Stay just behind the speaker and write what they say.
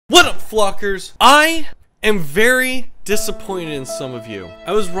What up, flockers? I am very disappointed in some of you.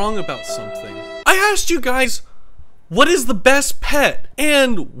 I was wrong about something. I asked you guys, what is the best pet?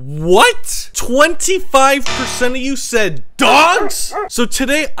 And what? 25% of you said dogs? So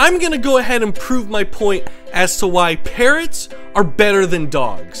today, I'm gonna go ahead and prove my point as to why parrots are better than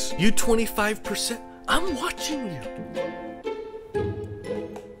dogs. You 25%, I'm watching you.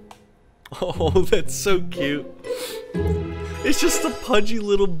 Oh, that's so cute. It's just a pudgy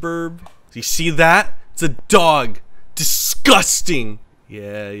little burb. Do you see that? It's a dog. Disgusting.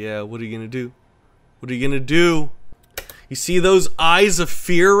 Yeah, what are you gonna do? What are you gonna do? You see those eyes of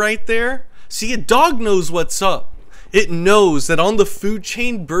fear right there? See, a dog knows what's up. It knows that on the food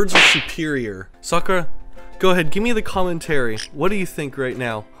chain, birds are superior. Sakura, go ahead, give me the commentary. What do you think right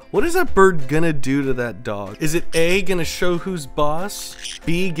now? What is that bird gonna do to that dog? Is it A, gonna show who's boss?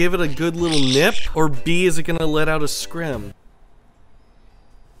 B, give it a good little nip? Or B, is it gonna let out a scrim?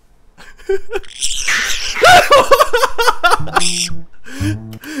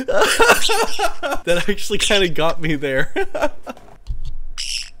 That actually kind of got me there.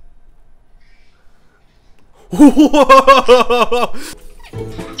 Whoa!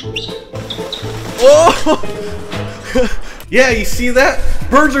 Oh! Yeah, you see that?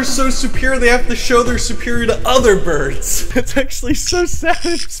 Birds are so superior, they have to show they're superior to other birds. It's actually so sad.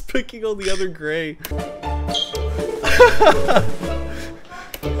 It's picking on the other gray.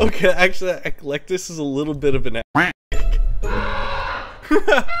 Okay, actually, Eclectus is a little bit of an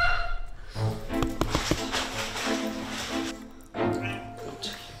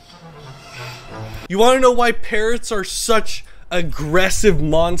You want to know why parrots are such aggressive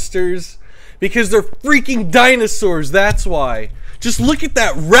monsters? Because they're freaking dinosaurs, that's why. Just look at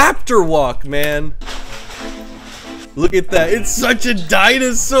that raptor walk, man. Look at that, it's such a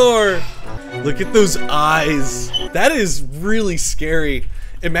dinosaur. Look at those eyes. That is really scary.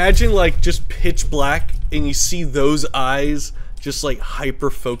 Imagine like just pitch black and you see those eyes just like hyper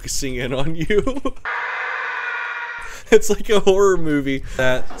focusing in on you. It's like a horror movie.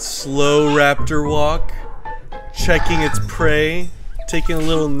 That slow raptor walk, checking its prey, taking a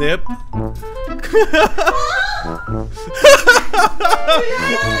little nip.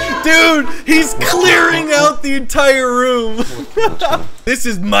 Dude, he's clearing out the entire room. This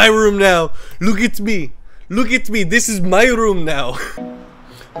is my room now. Look at me. Look at me. This is my room now.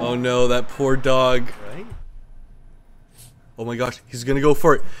 Oh no, that poor dog. Right? Oh my gosh, he's gonna go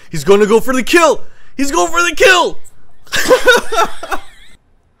for it. He's gonna go for the kill. He's going for the kill.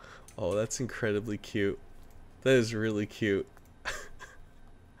 Oh, that's incredibly cute. That is really cute.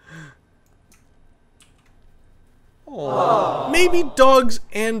 Oh, maybe dogs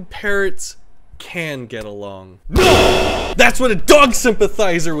and parrots can get along. No! That's what a dog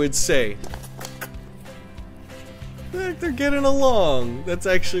sympathizer would say. They're getting along. That's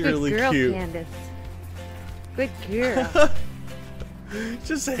actually really cute. Candace. Good girl.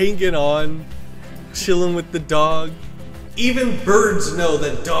 Just hanging on, chilling with the dog. Even birds know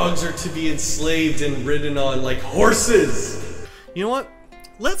that dogs are to be enslaved and ridden on like horses. You know what?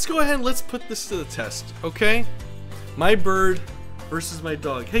 Let's go ahead and let's put this to the test, okay? My bird versus my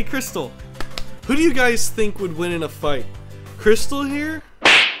dog. Hey, Crystal, who do you guys think would win in a fight? Crystal here?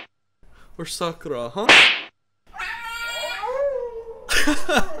 Or Sakura, huh?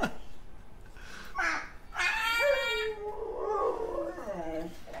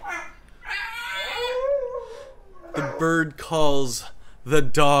 The bird calls, the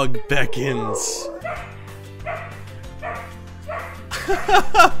dog beckons.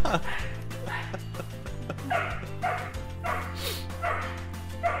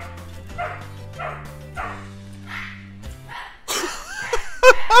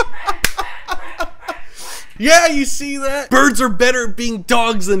 Yeah, you see that? Birds are better at being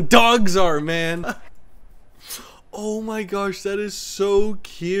dogs than dogs are, man. Oh my gosh, that is so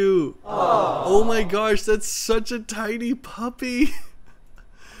cute. Aww. Oh my gosh, that's such a tiny puppy.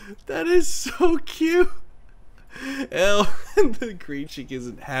 That is so cute. Oh, the green cheek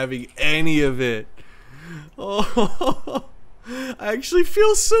isn't having any of it. Oh, I actually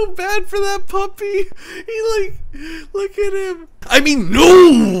feel so bad for that puppy. He like, look at him. I mean,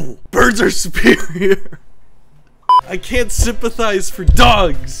 no! Birds are superior. I can't sympathize for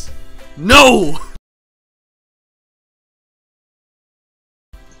dogs. No!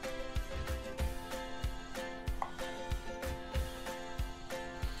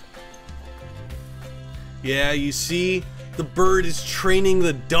 Yeah, you see? The bird is training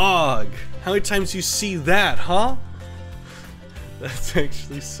the dog. How many times you see that, huh? That's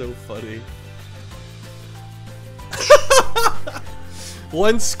actually so funny.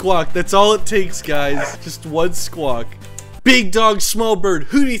 One squawk, that's all it takes, guys. Just one squawk. Big dog, small bird,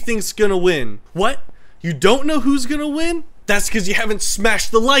 who do you think's gonna win? What? You don't know who's gonna win? That's because you haven't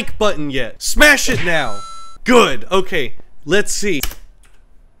smashed the like button yet. Smash it now. Good. Okay, let's see.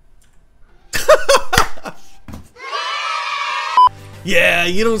 Yeah,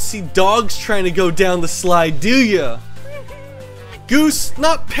 you don't see dogs trying to go down the slide, do ya? Goose,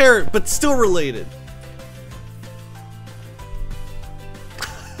 not parrot, but still related.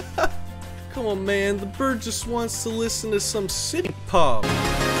 Come on, man, the bird just wants to listen to some city pop.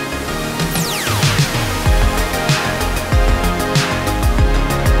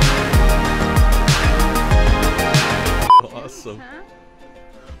 Awesome.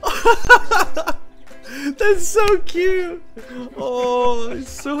 Huh? That's so cute. Oh, I'm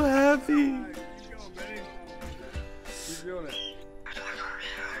so happy. Keep doing it.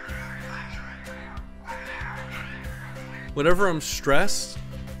 Whenever I'm stressed,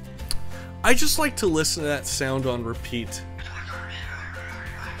 I just like to listen to that sound on repeat.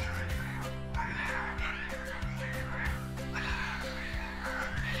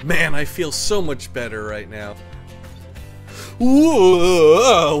 Man, I feel so much better right now.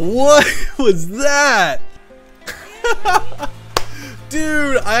 Whoa, what was that?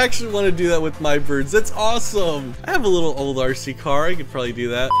 Dude, I actually want to do that with my birds. That's awesome. I have a little old RC car. I could probably do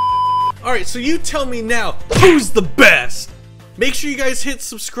that. Alright, so you tell me now, who's the best? Make sure you guys hit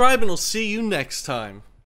subscribe and I'll see you next time.